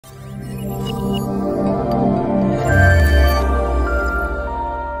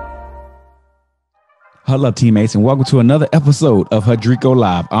Hello, teammates, and welcome to another episode of Hudrico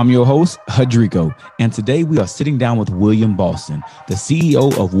Live. I'm your host, Hudrico, and today we are sitting down with William Boston, the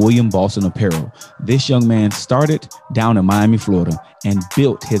CEO of William Boston Apparel. This young man started down in Miami, Florida, and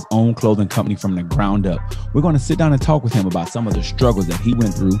built his own clothing company from the ground up. We're going to sit down and talk with him about some of the struggles that he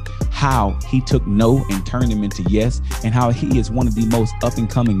went through, how he took no and turned them into yes, and how he is one of the most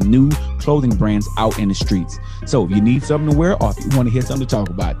up-and-coming new clothing brands out in the streets. So if you need something to wear or if you want to hear something to talk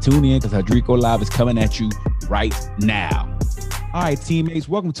about, tune in because Hudrico Live is coming at you right now. All right, teammates,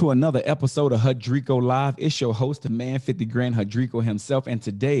 welcome to another episode of Hudrico Live. It's your host, the man 50 grand Hudrico himself, and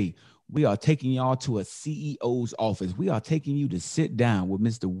today we are taking y'all to a CEO's office. We are taking you to sit down with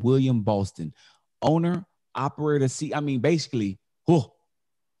Mr. William Boston, owner, operator, basically,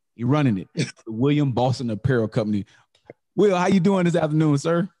 he running it. The William Boston Apparel Company. Will, how you doing this afternoon,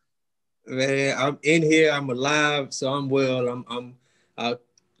 sir? Man, I'm in here. I'm alive, so I'm well.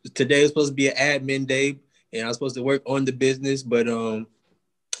 Today is supposed to be an admin day, and I'm supposed to work on the business, but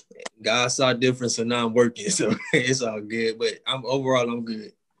God saw different, so now I'm working, so it's all good. But I'm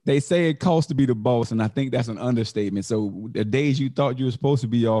good. They say it costs to be the boss, and I think that's an understatement. So the days you thought you were supposed to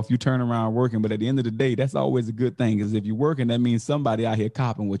be off, you turn around working. But at the end of the day, that's always a good thing, because if you're working, that means somebody out here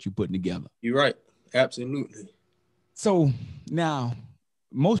copying what you're putting together. You're right. Absolutely. So now,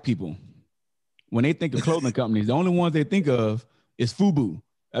 most people, when they think of clothing companies, the only ones they think of is FUBU.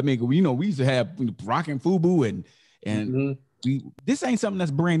 I mean, we used to have rocking FUBU, and this ain't something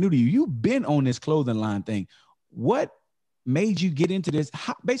that's brand new to you. You've been on this clothing line thing. What made you get into this?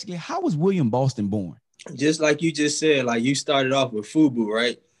 How was William Boston born? Just like you just said, like you started off with FUBU,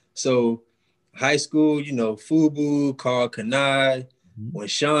 right? So high school, FUBU, Carl Kanai, when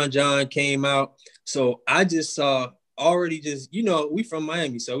Sean John came out. So I just saw already we from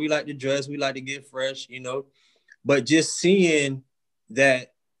Miami, so we like to dress, we like to get fresh, but just seeing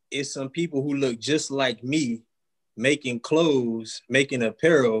that it's some people who look just like me making clothes, making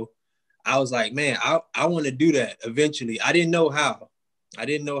apparel, I was like, man, I want to do that eventually. I didn't know how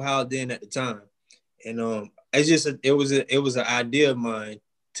then at the time. And it was an idea of mine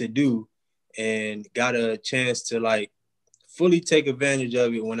to do, and got a chance to like fully take advantage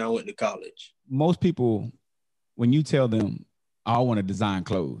of it when I went to college. Most people, when you tell them, I want to design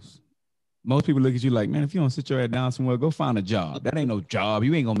clothes, most people look at you like, man, if you don't sit your head down somewhere, go find a job. That ain't no job.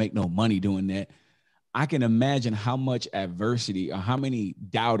 You ain't gonna make no money doing that. I can imagine how much adversity or how many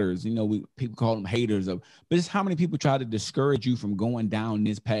doubters, people call them haters, but just how many people try to discourage you from going down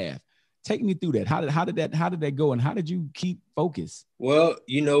this path. Take me through that. How did that go, and how did you keep focused? Well,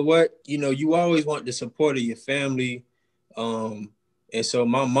 you know what? You always want the support of your family. And so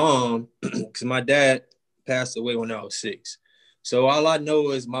my mom, because my dad passed away when I was 6. So all I know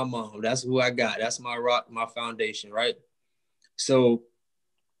is my mom. That's who I got. That's my rock, my foundation, right? So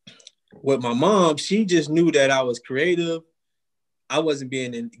with my mom, she just knew that I was creative. I wasn't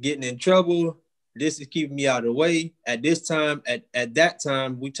getting in trouble. This is keeping me out of the way. At this time, at that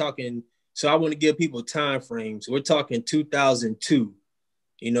time, we talking. So I want to give people time frames. We're talking 2002,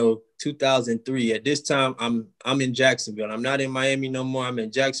 2003. At this time, I'm in Jacksonville. I'm not in Miami no more. I'm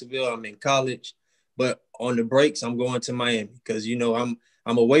in Jacksonville. I'm in college, but on the breaks, I'm going to Miami because I'm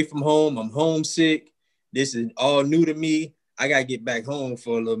away from home. I'm homesick. This is all new to me. I gotta get back home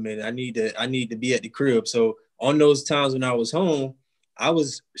for a little minute. I need to be at the crib. So on those times when I was home, I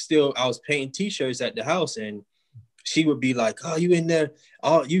was painting t-shirts at the house, and she would be like, "Oh, you in there?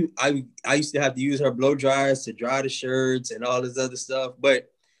 Oh, I used to have to use her blow dryers to dry the shirts and all this other stuff."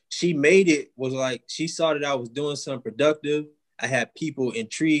 But she made it was like she saw that I was doing something productive. I had people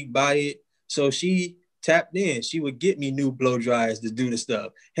intrigued by it, so she tapped in. She would get me new blow dryers to do the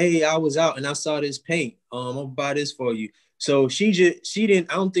stuff. Hey, I was out and I saw this paint. I'm gonna buy this for you. So she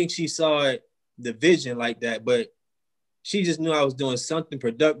didn't, I don't think she saw the vision like that, but she just knew I was doing something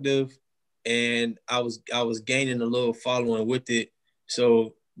productive, and I was gaining a little following with it.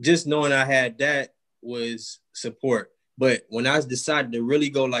 So just knowing I had that was support. But when I decided to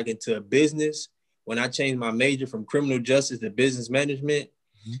really go like into a business, when I changed my major from criminal justice to business management,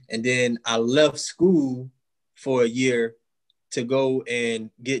 and then I left school for a year to go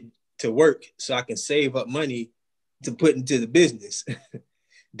and get to work so I can save up money to put into the business.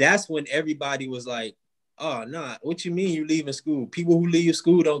 That's when everybody was like, "Oh, nah, what you mean you leaving school? People who leave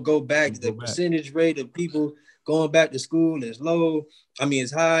school don't go back. The percentage rate of people going back to school is low.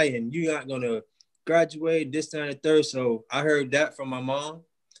 It's high, and you're not gonna graduate this time and third." So I heard that from my mom.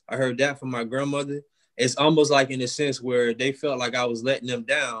 I heard that from my grandmother. It's almost like in a sense where they felt like I was letting them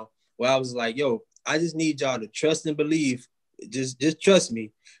down, where I was like, "Yo, I just need y'all to trust and believe. Just trust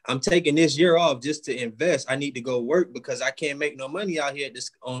me. I'm taking this year off just to invest. I need to go work because I can't make no money out here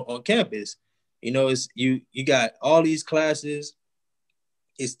on campus." You know, it's you got all these classes.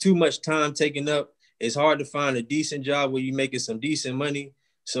 It's too much time taken up. It's hard to find a decent job where you're making some decent money.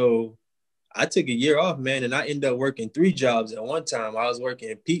 So I took a year off, man, and I ended up working 3 jobs at one time. I was working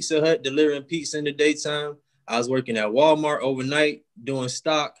at Pizza Hut, delivering pizza in the daytime. I was working at Walmart overnight doing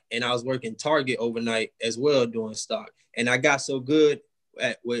stock, and I was working Target overnight as well doing stock. And I got so good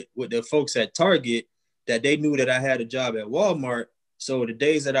with the folks at Target that they knew that I had a job at Walmart. So the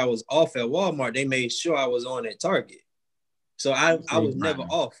days that I was off at Walmart, they made sure I was on at Target. So I was never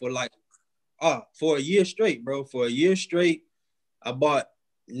off for a year straight, bro. For a year straight, I bought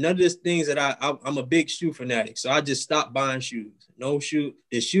none of these things that I'm a big shoe fanatic. So I just stopped buying shoes. No shoe.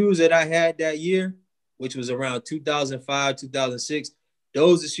 The shoes that I had that year, which was around 2005, 2006,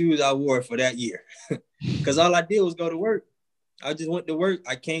 those are shoes I wore for that year. Because all I did was go to work. I just went to work.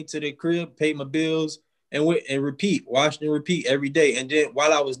 I came to the crib, paid my bills, and went and repeat, washed and repeat every day. And then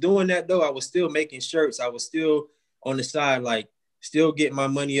while I was doing that, though, I was still making shirts. I was still on the side, like still getting my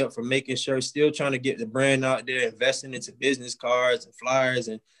money up from making shirts, still trying to get the brand out there, investing into business cards and flyers.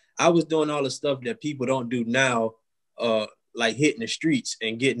 And I was doing all the stuff that people don't do now, like hitting the streets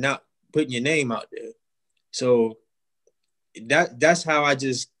and getting out, putting your name out there. So that's how I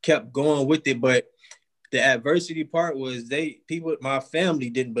just kept going with it. But the adversity part was my family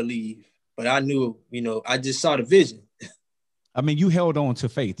didn't believe, but I knew, I just saw the vision. I mean, you held on to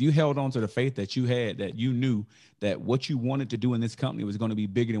faith. You held on to the faith that you had, that you knew that what you wanted to do in this company was going to be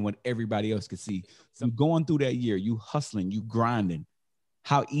bigger than what everybody else could see. So going through that year, you hustling, you grinding,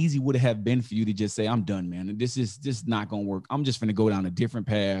 how easy would it have been for you to just say, I'm done, man. This is just not going to work. I'm just going to go down a different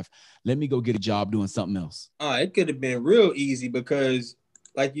path. Let me go get a job doing something else. It could have been real easy because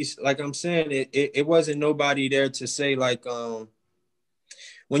like I'm saying, it wasn't nobody there to say like,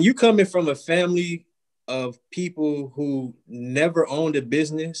 when you coming from a family of people who never owned a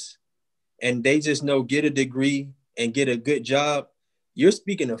business and they just know get a degree and get a good job, you're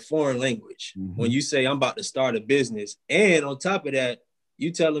speaking a foreign language. Mm-hmm. When you say I'm about to start a business. And on top of that,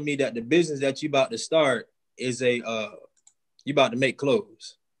 you telling me that the business that you about to start is you about to make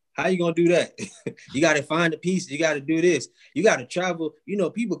clothes. How you going to do that? You got to find a piece. You got to do this. You got to travel.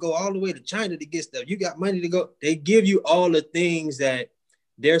 People go all the way to China to get stuff. You got money to go. They give you all the things that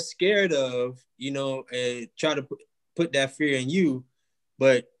they're scared of, and try to put that fear in you.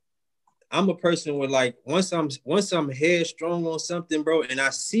 But I'm a person with like, once I'm headstrong on something, bro, and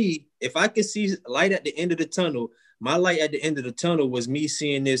if I can see light at the end of the tunnel, my light at the end of the tunnel was me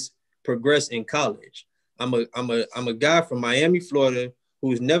seeing this progress in college. I'm a guy from Miami, Florida,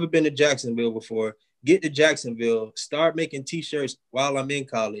 who's never been to Jacksonville before. Get to Jacksonville, start making t-shirts while I'm in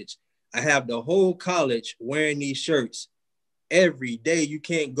college. I have the whole college wearing these shirts every day. You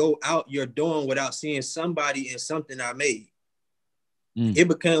can't go out your dorm without seeing somebody in something I made. It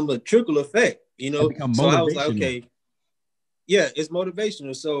became a trickle effect, So I was like, okay, yeah, it's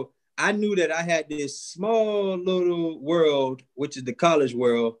motivational. So I knew that I had this small little world, which is the college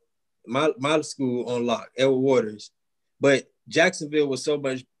world, my school on lock, Edward Waters. But Jacksonville was so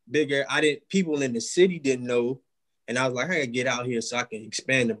much bigger. People in the city didn't know. And I was like, I gotta get out here so I can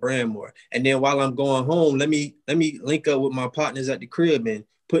expand the brand more. And then while I'm going home, let me link up with my partners at the crib and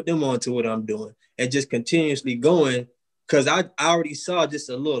put them on to what I'm doing and just continuously going. Cause I already saw just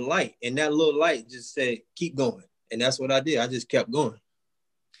a little light, and that little light just said, keep going. And that's what I did. I just kept going.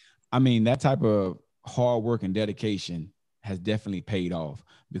 I mean, that type of hard work and dedication has definitely paid off,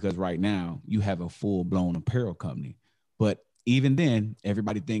 because right now you have a full blown apparel company. But even then,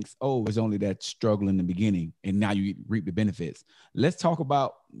 everybody thinks, oh, it's only that struggle in the beginning, and now you reap the benefits. Let's talk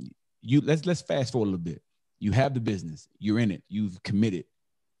about you. Let's fast forward a little bit. You have the business, you're in it, you've committed,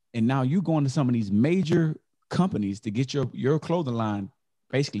 and now you're going to some of these major companies to get your clothing line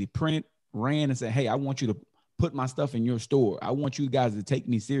basically printed, ran, and say, hey, I want you to put my stuff in your store. I want you guys to take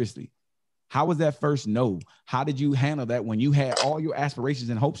me seriously. How was that first no? How did you handle that when you had all your aspirations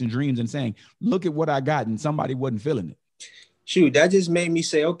and hopes and dreams and saying, look at what I got, and somebody wasn't feeling it? Shoot, that just made me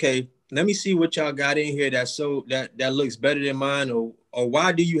say, okay, let me see what y'all got in here that looks better than mine, or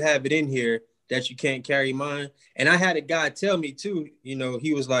why do you have it in here that you can't carry mine? And I had a guy tell me too,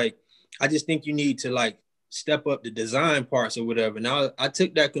 he was like, I just think you need to like step up the design parts or whatever. Now I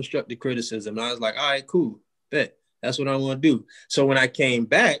took that constructive criticism and I was like, all right, cool, bet. That's what I want to do. So when I came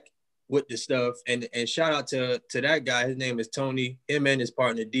back with the stuff, and shout out to that guy, his name is Tony, him and his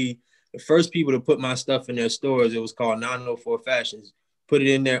partner D, the first people to put my stuff in their stores, it was called 904 Fashions, put it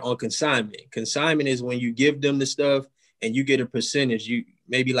in there on consignment. Consignment is when you give them the stuff and you get a percentage.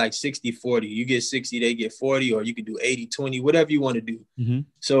 maybe like 60-40. You get 60, they get 40, or you could do 80-20, whatever you want to do. Mm-hmm.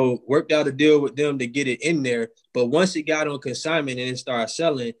 So worked out a deal with them to get it in there. But once it got on consignment and it started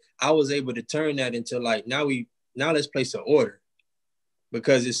selling, I was able to turn that into like, now let's place an order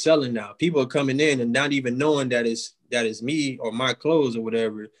because it's selling now. People are coming in and not even knowing that it's me or my clothes or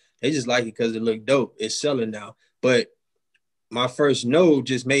whatever. They just like it because it look dope. It's selling now. But my first no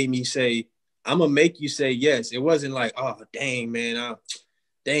just made me say, I'm going to make you say yes. It wasn't like, oh, dang, man,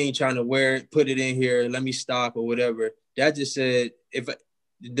 they ain't trying to wear it, put it in here, let me stop or whatever. That just said, if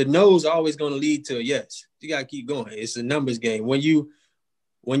the no's always going to lead to a yes. You got to keep going. It's a numbers game. When you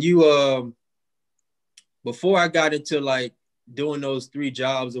before I got into like doing those 3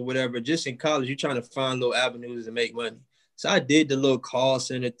 jobs or whatever, just in college, you're trying to find little avenues to make money. So I did the little call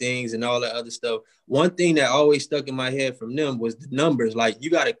center things and all that other stuff. One thing that always stuck in my head from them was the numbers. Like,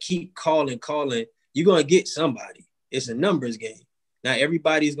 you got to keep calling. You're going to get somebody. It's a numbers game. Now,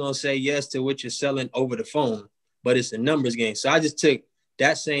 everybody's going to say yes to what you're selling over the phone, but it's a numbers game. So I just took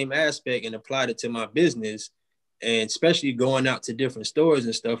that same aspect and applied it to my business, and especially going out to different stores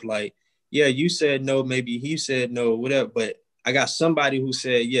and stuff. Like, yeah, you said no, maybe he said no, whatever, but I got somebody who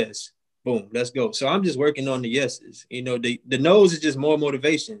said yes. Boom, let's go. So I'm just working on the yeses. You know, the no's is just more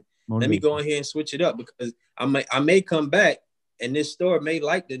motivation. Let me go in here and switch it up, because I may come back and this store may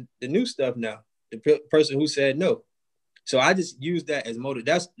like the new stuff now, the person who said no. So I just used that as motive.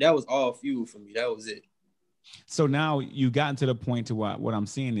 That was all fuel for me. That was it. So now you gotten to the point to what I'm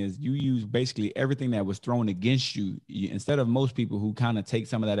seeing is you use basically everything that was thrown against you. Instead of most people who kind of take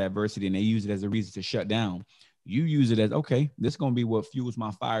some of that adversity and they use it as a reason to shut down, you use it as, okay, this is going to be what fuels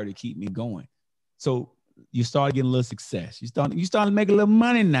my fire to keep me going. So you started getting a little success. You started making a little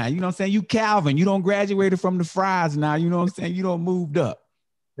money now. You know what I'm saying? You Calvin, you don't graduated from the fries now. You know what I'm saying? You don't moved up.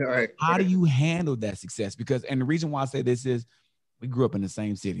 All right. How do you handle that success? Because, and the reason why I say this is, we grew up in the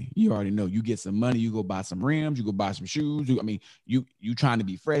same city. You already know. You get some money, you go buy some rims, you go buy some shoes. You trying to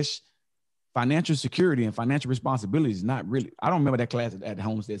be fresh. Financial security and financial responsibility is not really. I don't remember that class at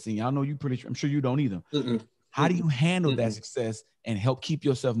Homestead Senior. I know you pretty. I'm sure you don't either. How do you handle that success and help keep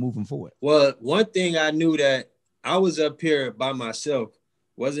yourself moving forward? Well, one thing I knew, that I was up here by myself,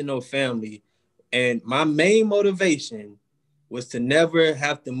 wasn't no family, and my main motivation was to never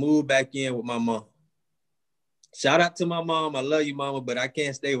have to move back in with my mom. Shout out to my mom. I love you, mama, but I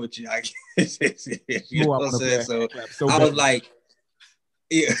can't stay with you. You know what I'm saying? So I was like,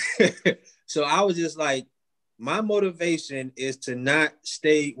 yeah. So I was just like, my motivation is to not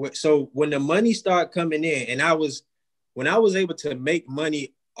stay with. So when the money started coming in, and when I was able to make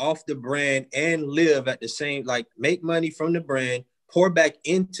money off the brand and live at the same, like make money from the brand, pour back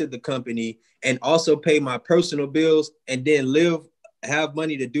into the company, and also pay my personal bills, and then have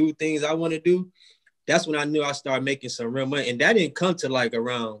money to do things I want to do. That's when I knew I started making some real money. And that didn't come to like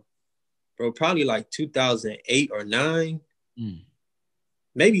around, probably like 2008 or 9. I'm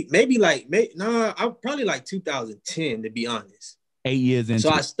probably like 2010, to be honest. 8 years into.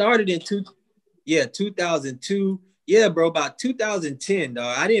 So I started in 2002. Yeah, bro, about 2010,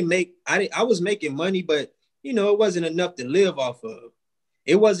 dog. I was making money, but it wasn't enough to live off of.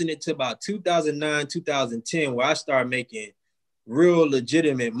 It wasn't until about 2009, 2010 where I started making real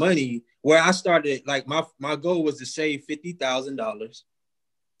legitimate money, where I started, like, my goal was to save $50,000,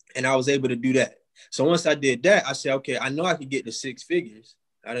 and I was able to do that. So once I did that, I said, okay, I know I could get to 6 figures.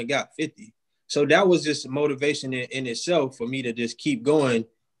 I done got 50. So that was just a motivation in itself for me to just keep going,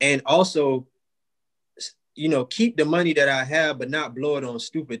 and also, keep the money that I have, but not blow it on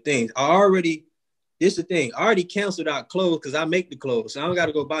stupid things. This is the thing, I already canceled out clothes because I make the clothes, so I don't got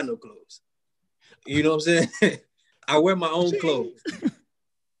to go buy no clothes. You know what I'm saying? I wear my own clothes.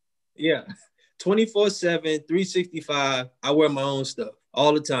 Yeah. 24/7, 365. I wear my own stuff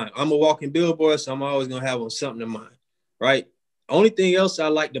all the time. I'm a walking billboard, so I'm always going to have on something of mine, right? Only thing else I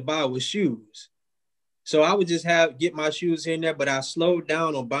like to buy was shoes. So I would just get my shoes in there, but I slowed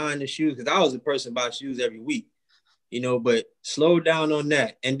down on buying the shoes because I was a person buy shoes every week, but slowed down on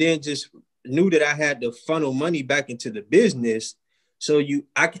that. And then just knew that I had to funnel money back into the business. So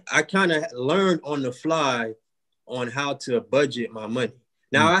I kind of learned on the fly on how to budget my money.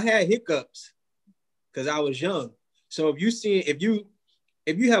 Now I had hiccups because I was young. So if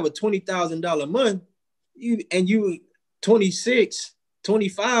you have a $20,000 month, you 26,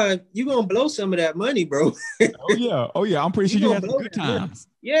 25, you're gonna blow some of that money, bro. Oh yeah. I'm pretty sure you had some good times.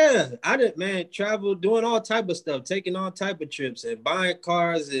 Yeah, I did, man. Travel, doing all type of stuff, taking all type of trips and buying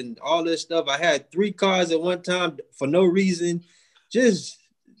cars and all this stuff. I had 3 cars at one time for no reason, just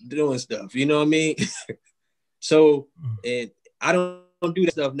doing stuff. You know what I mean? So, and I don't do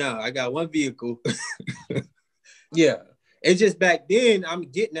that stuff now. I got 1 vehicle. Yeah. It's just back then I'm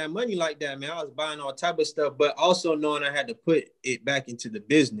getting that money like that, man. I was buying all type of stuff, but also knowing I had to put it back into the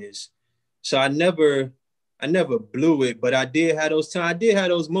business. So I never blew it, but I did have those times. I did have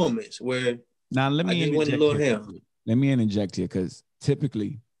those moments where Now let I me just went a interject little here. ham. Let me interject here because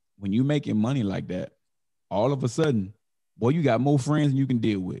typically when you making money like that, all of a sudden, boy, you got more friends than you can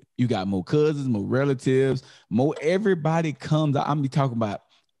deal with. You got more cousins, more relatives, more everybody comes out. I'm be talking about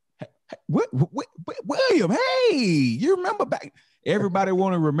what William. Hey, you remember back? Everybody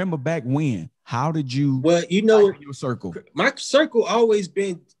want to remember back when. How did you Well, your circle? my circle always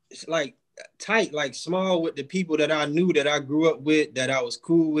been like tight, like small with the people that I knew, that I grew up with, that I was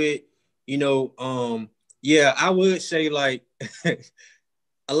cool with. Yeah, I would say like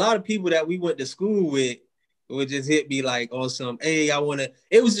a lot of people that we went to school with would just hit me like on some, hey,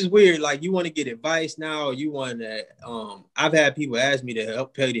 it was just weird. Like, you want to get advice now, or you want to, I've had people ask me to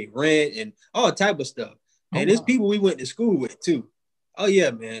help pay their rent and all type of stuff. Oh, And it's wow. people we went to school with too. Oh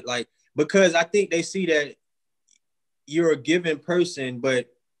yeah, man. Like, because I think they see that you're a giving person, but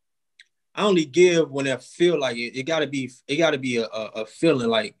I only give when I feel like it. It gotta be a feeling,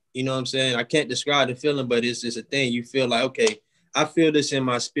 like, you know what I'm saying? I can't describe the feeling, but it's just a thing. You feel like, okay, I feel this in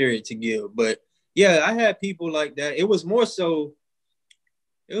my spirit to give. But yeah, I had people like that. It was more so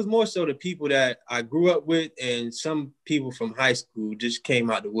the people that I grew up with, and some people from high school just came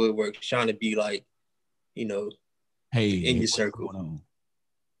out the woodwork trying to be like, you know, in Hey, your what's circle. going on?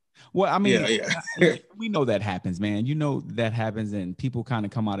 Well, I Yeah, mean, yeah. we know that happens, man. You know that happens, and people kind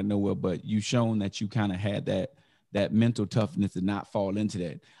of come out of nowhere. But you shown that you kind of had that mental toughness to not fall into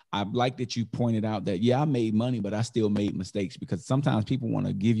that. I like that you pointed out that I made money, but I still made mistakes, because sometimes people want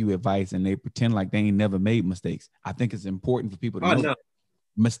to give you advice and they pretend like they ain't never made mistakes. I think it's important for people to Oh know no.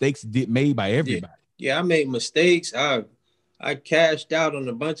 mistakes made by Yeah. everybody. Yeah, I made mistakes. I cashed out on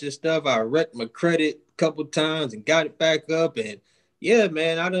a bunch of stuff. I wrecked my credit a couple times and got it back up. And yeah,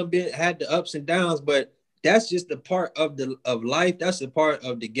 man, I done had the ups and downs, but that's just a part of life. That's a part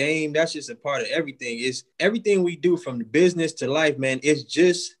of the game. That's just a part of everything. It's everything we do, from the business to life, man.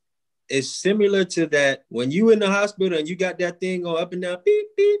 It's similar to that when you in the hospital and you got that thing going up and down, beep,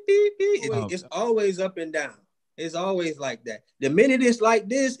 beep, beep, beep. Oh, It's always up and down. It's always like that. The minute it's like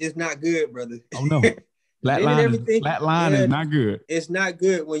this, it's not good, brother. oh no, The minute everything, flat line is yeah, not good. it's not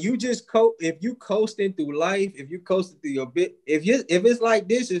good. When you just if you coasting through life, if you coasting through your bit, if it's like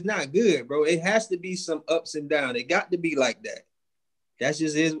this, it's not good, bro. It has to be some ups and downs. It got to be like that. That's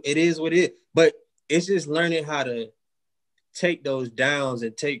just it is what it is. But it's just learning how to take those downs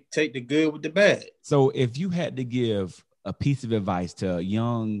and take the good with the bad. So if you had to give a piece of advice to a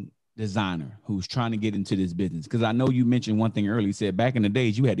young designer who's trying to get into this business, because I know you mentioned one thing earlier, you said back in the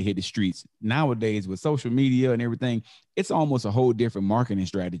days you had to hit the streets. Nowadays with social media and everything, it's almost a whole different marketing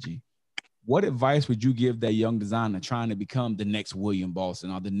strategy. What advice would you give that young designer trying to become the next William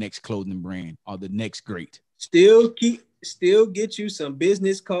Boston or the next clothing brand or the next great? Still get you some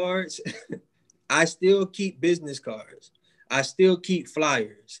business cards. I still keep business cards. I still keep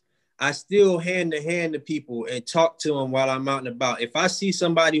flyers. I still hand to hand to people and talk to them while I'm out and about. If I see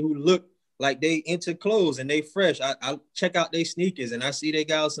somebody who look like they into clothes and they fresh, I check out their sneakers and I see they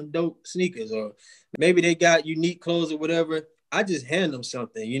got some dope sneakers, or maybe they got unique clothes or whatever. I just hand them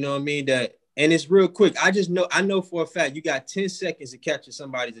something, you know what I mean? And it's real quick. I know for a fact you got 10 seconds to capture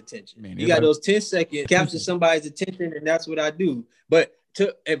somebody's attention. Man, You got everybody, those 10 seconds, capture somebody's attention, and that's what I do. But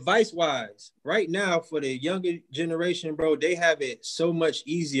to advice wise, right now for the younger generation, bro, they have it so much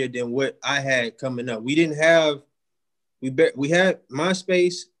easier than what I had coming up. We had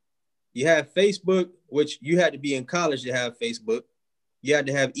MySpace, you had Facebook, which you had to be in college to have Facebook. You had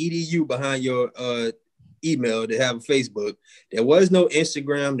to have edu behind your email to have a Facebook. There was no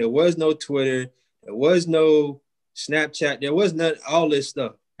Instagram, there was no Twitter, there was no Snapchat, there was none all this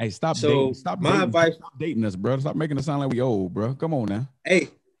stuff. hey, So my advice, stop dating us, bro. Stop making it sound like we old, bro. Come on now. hey,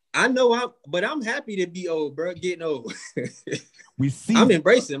 I know I'm happy to be old, bro. Getting old. We I'm seasoned.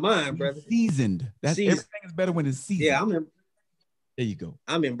 embracing mine, brother. Seasoned. That's Seasoned. everything is better when it's seasoned. Yeah, There you go.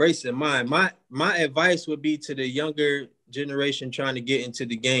 I'm embracing mine. My advice would be to the younger generation trying to get into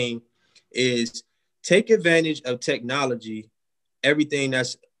the game is take advantage of technology, everything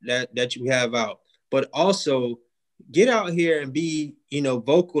that you have out, but also get out here and be,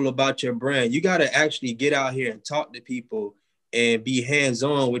 vocal about your brand. You got to actually get out here and talk to people and be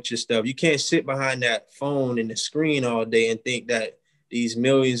hands-on with your stuff. You can't sit behind that phone and the screen all day and think that these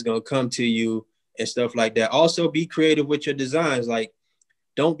millions gonna come to you and stuff like that. Also be creative with your designs. Like,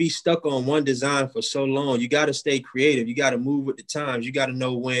 don't be stuck on one design for so long. You got to stay creative. You got to move with the times. You got to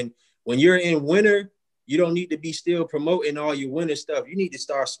know when you're in winter, you don't need to be still promoting all your winter stuff. You need to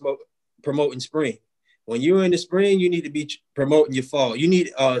start promoting spring. When you're in the spring, you need to be promoting your fall. You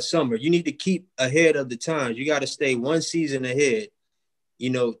need summer. You need to keep ahead of the times. You got to stay one season ahead,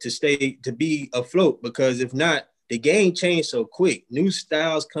 to be afloat, because if not, the game changed so quick. New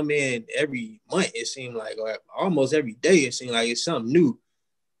styles come in every month, it seemed like, or almost every day, it seemed like it's something new.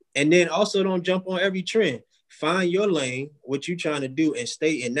 And then also don't jump on every trend. Find your lane, what you're trying to do, and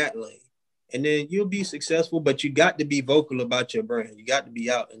stay in that lane. And then you'll be successful, but you got to be vocal about your brand. You got to be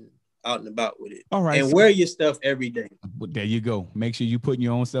out and about with it. All right. And wear your stuff every day. Well, there you go. Make sure you're putting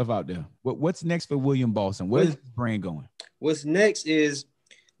your own stuff out there. What's next for William Boston? Where is the brand going? What's next is,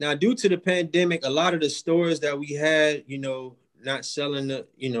 now, due to the pandemic, a lot of the stores that we had, not selling a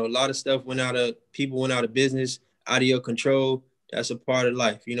lot of stuff people went out of business, out of your control. That's a part of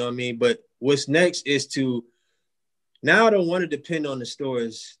life, you know what I mean? But what's next is now I don't want to depend on the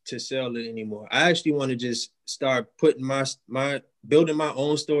stores to sell it anymore. I actually want to just start putting building my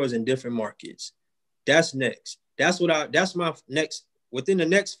own stores in different markets. That's next. That's my next, within the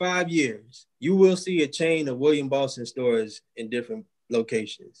next 5 years, you will see a chain of William Boston stores in different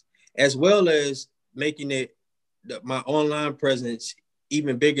locations, as well as making my online presence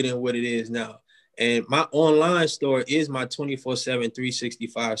even bigger than what it is now. And my online store is my 24/7,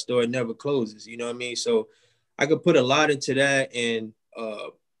 365 store. It never closes, you know what I mean? So I could put a lot into that and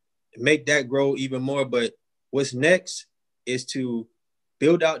make that grow even more. But what's next is to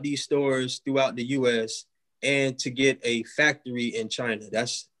build out these stores throughout the US and to get a factory in China.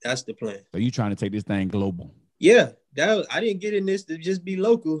 That's the plan. So you trying to take this thing global? Yeah, I didn't get in this to just be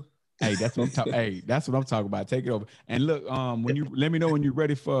local. Hey, that's what I'm talking. Hey, that's what I'm talking about. Take it over. And look, when you let me know when you're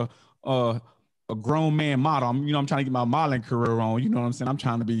ready for a grown man model. I'm trying to get my modeling career on. You know what I'm saying? I'm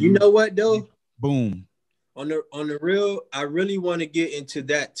trying to be. You know what though? Boom. On the real, I really want to get into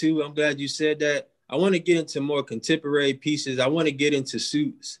that too. I'm glad you said that. I want to get into more contemporary pieces. I want to get into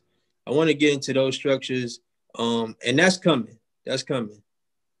suits. I want to get into those structures. And that's coming. That's coming.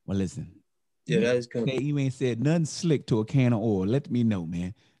 Well, listen. Yeah, that is coming. Hey, you ain't said nothing slick to a can of oil. Let me know,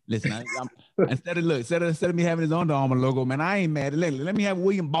 man. Listen, instead of me having his Under Armour logo, man, I ain't mad. Let me have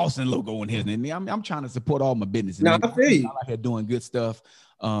William Boston logo on his. And I'm trying to support all my businesses. No, I feel you. I'm out here doing good stuff.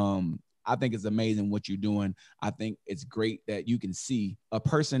 I think it's amazing what you're doing. I think it's great that you can see a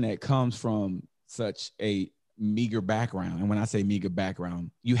person that comes from such a meager background. And when I say meager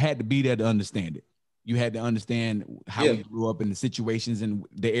background, you had to be there to understand it. You had to understand how we grew up in the situations and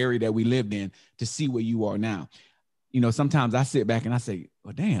the area that we lived in to see where you are now. Sometimes I sit back and I say,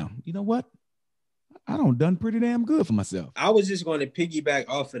 well, damn, you know what? I done pretty damn good for myself. I was just going to piggyback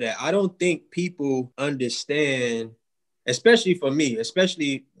off of that. I don't think people understand, especially for me,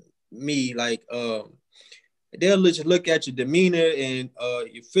 like, they'll just look at your demeanor and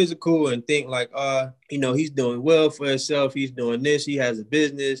your physical and think like, he's doing well for himself. He's doing this. He has a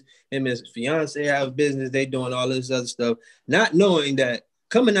business. Him and his fiance have a business. They doing all this other stuff. Not knowing that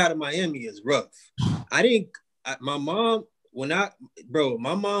coming out of Miami is rough. My mom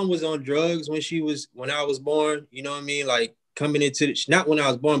was on drugs when I was born. You know what I mean? Like coming into not when I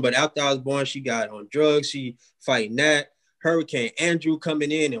was born, but after I was born, she got on drugs. She fighting that. Hurricane Andrew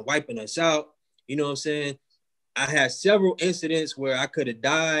coming in and wiping us out. You know what I'm saying? I had several incidents where I could have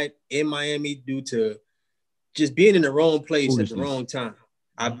died in Miami due to just being in the wrong place at the wrong time.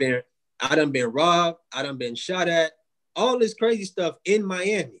 I done been robbed. I done been shot at. All this crazy stuff in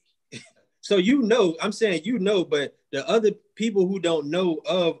Miami. So I'm saying but the other people who don't know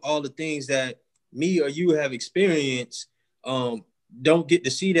of all the things that me or you have experienced don't get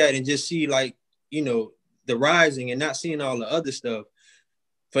to see that and just see like, the rising and not seeing all the other stuff.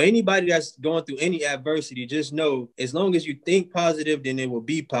 For anybody that's going through any adversity, just know as long as you think positive, then it will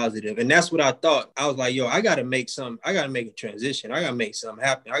be positive. And that's what I thought. I was like, yo, I got to make a transition. I got to make something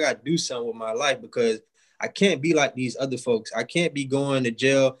happen. I got to do something with my life because I can't be like these other folks. I can't be going to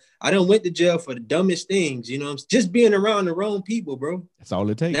jail. I done went to jail for the dumbest things, just being around the wrong people, bro. That's all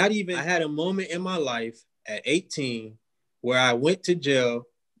it takes. I had a moment in my life at 18 where I went to jail.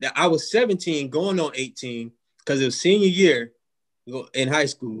 That I was 17 going on 18 because it was senior year in high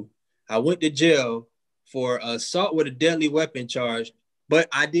school. I went to jail for assault with a deadly weapon charge, but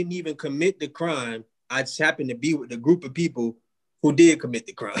I didn't even commit the crime. I just happened to be with a group of people who did commit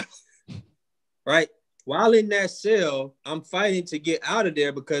the crime, right? While in that cell, I'm fighting to get out of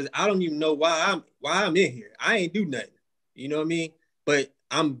there because I don't even know why I'm in here. I ain't do nothing. You know what I mean? But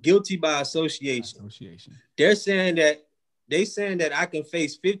I'm guilty by association. They're saying that I can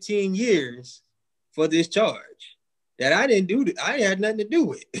face 15 years for this charge that I didn't do. I had nothing to do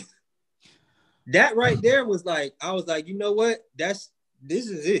with. That right there was like, I was like, you know what? This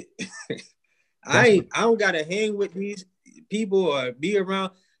is it. I don't gotta hang with these people or be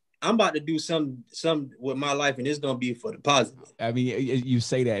around. I'm about to do some with my life, and it's gonna be for the positive. I mean, you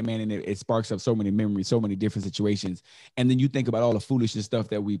say that, man, and it sparks up so many memories, so many different situations, and then you think about all the foolish stuff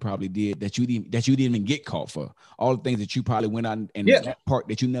that we probably did that you didn't even get caught for. All the things that you probably went out and that part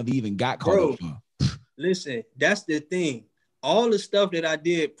that you never even got caught up for. Listen, that's the thing. All the stuff that I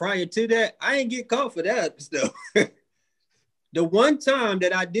did prior to that, I ain't get caught for that stuff. The one time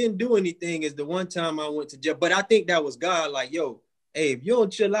that I didn't do anything is the one time I went to jail. But I think that was God, like, yo, hey, if you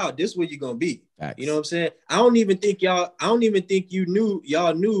don't chill out, this is where you're gonna be. Facts. You know what I'm saying? I don't even think y'all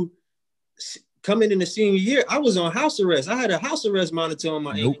knew coming in the senior year, I was on house arrest. I had a house arrest monitor on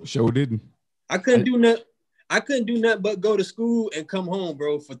my ankle. Nope, sure didn't. I couldn't do nothing but go to school and come home,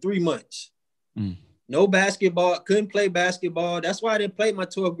 bro, for 3 months. No basketball, couldn't play basketball. That's why I didn't play my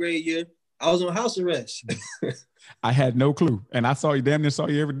 12th grade year. I was on house arrest. I had no clue. And I damn near saw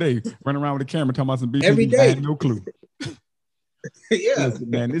you every day running around with a camera talking about some BPD. Every day. I had no clue. Yeah. Listen,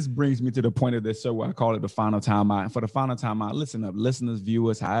 man, this brings me to the point of this show where I call it the final time out. And for the final time out, listen up, listeners,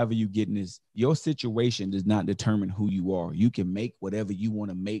 viewers, however you getting this, your situation does not determine who you are. You can make whatever you want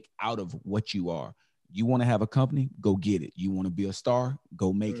to make out of what you are. You want to have a company, go get it. You want to be a star,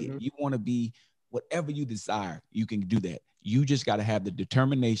 go make it. You want to be whatever you desire, you can do that. You just got to have the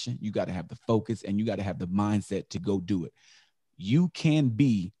determination, you got to have the focus, and you got to have the mindset to go do it. You can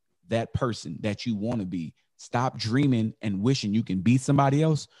be that person that you want to be. Stop dreaming and wishing you can be somebody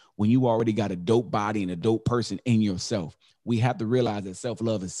else when you already got a dope body and a dope person in yourself. We have to realize that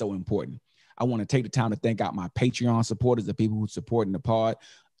self-love is so important. I want to take the time to thank out my Patreon supporters, the people who support in the pod.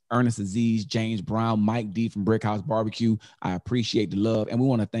 Ernest Aziz, James Brown, Mike D from Brickhouse Barbecue. I appreciate the love. And we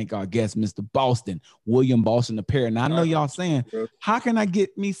want to thank our guest, Mr. Boston, William Boston Apparel. Now, I know y'all saying, how can I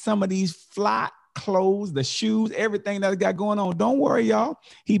get me some of these fly clothes, the shoes, everything that I got going on? Don't worry, y'all.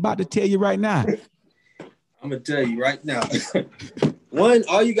 He about to tell you right now. I'm going to tell you right now. One,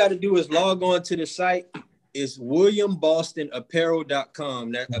 all you got to do is log on to the site. It's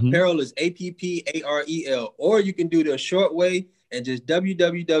WilliamBostonApparel.com. That apparel is APPAREL. Or you can do the short way and just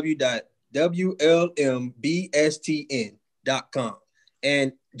www.WLMBSTN.com.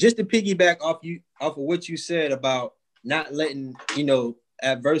 And just to piggyback off of what you said about not letting,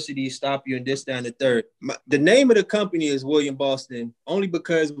 adversity stop you and this, that, and the third. The name of the company is William Boston, only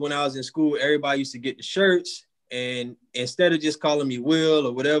because when I was in school, everybody used to get the shirts, and instead of just calling me Will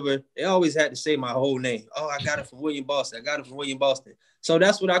or whatever, they always had to say my whole name. Oh, I got it from William Boston. I got it from William Boston. So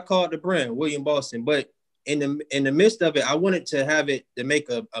that's what I called the brand, William Boston. But in the midst of it, I wanted to have it to make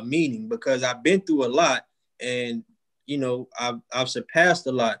a meaning, because I've been through a lot, and I've surpassed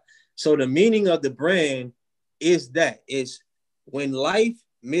a lot. So the meaning of the brand is that it's when life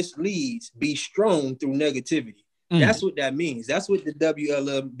misleads, be strong through negativity. That's what that means. That's what the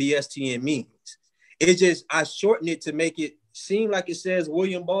WLBSTN means. It's just I shorten it to make it seem like it says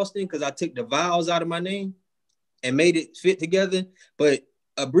William Boston, because I took the vowels out of my name and made it fit together. But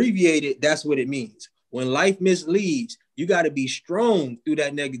abbreviated, that's what it means. When life misleads, you got to be strong through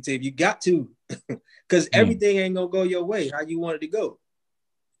that negative. You got to, because everything ain't gonna go your way how you want it to go.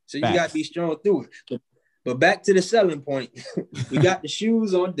 So you got to be strong through it. But back to the selling point, we got the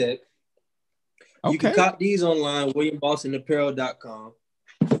shoes on deck. You can cop these online, WilliamBostonApparel.com.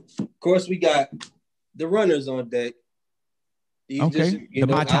 Of course, we got the runners on deck. These the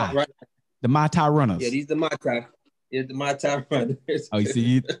Mai Tai. The Mai Tai runners. Yeah, these the Mai Tai. It's the Mai Tai runners. Oh, you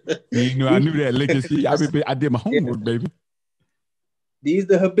see, I knew that. Look, I did my homework, baby. These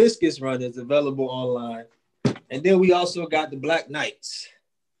the hibiscus runners available online. And then we also got the Black Knights.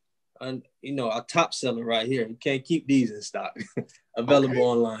 And our top seller right here. You can't keep these in stock. Available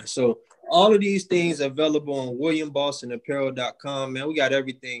online. So all of these things are available on WilliamBostonApparel.com. Man, we got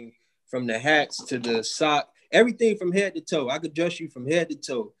everything from the hats to the sock, everything from head to toe. I could dress you from head to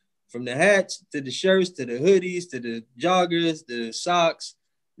toe, from the hats to the shirts to the hoodies to the joggers, the socks,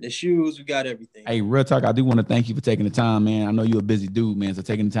 the shoes. We got everything. Hey, real talk, I do want to thank you for taking the time, man. I know you're a busy dude, man. So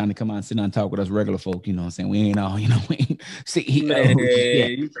taking the time to come out and sit down and talk with us regular folk, you know what I'm saying? We ain't all, see, man,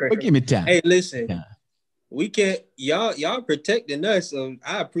 but give me time. Hey, listen, we can't, y'all protecting us, so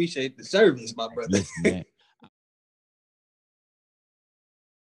I appreciate the service, my brother. Listen, man.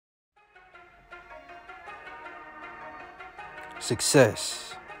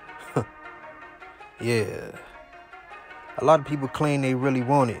 Success. Yeah. A lot of people claim they really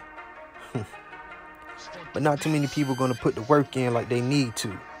want it. But not too many people gonna put the work in like they need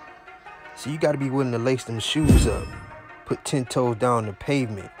to. So you gotta be willing to lace them shoes up, put 10 toes down the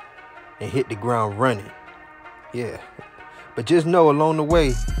pavement, and hit the ground running. Yeah. But just know along the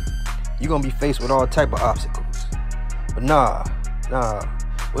way, you're gonna be faced with all type of obstacles. But nah,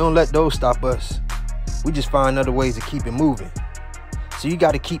 we don't let those stop us. We just find other ways to keep it moving. So you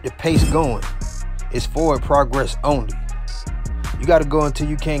got to keep the pace going. It's forward progress only. You got to go until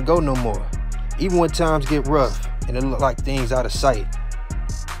you can't go no more. Even when times get rough and it look like things out of sight.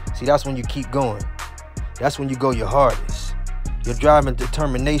 See, that's when you keep going. That's when you go your hardest. Your drive and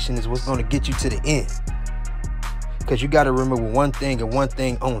determination is what's going to get you to the end. Because you got to remember one thing and one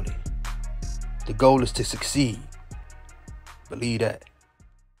thing only. The goal is to succeed. Believe that.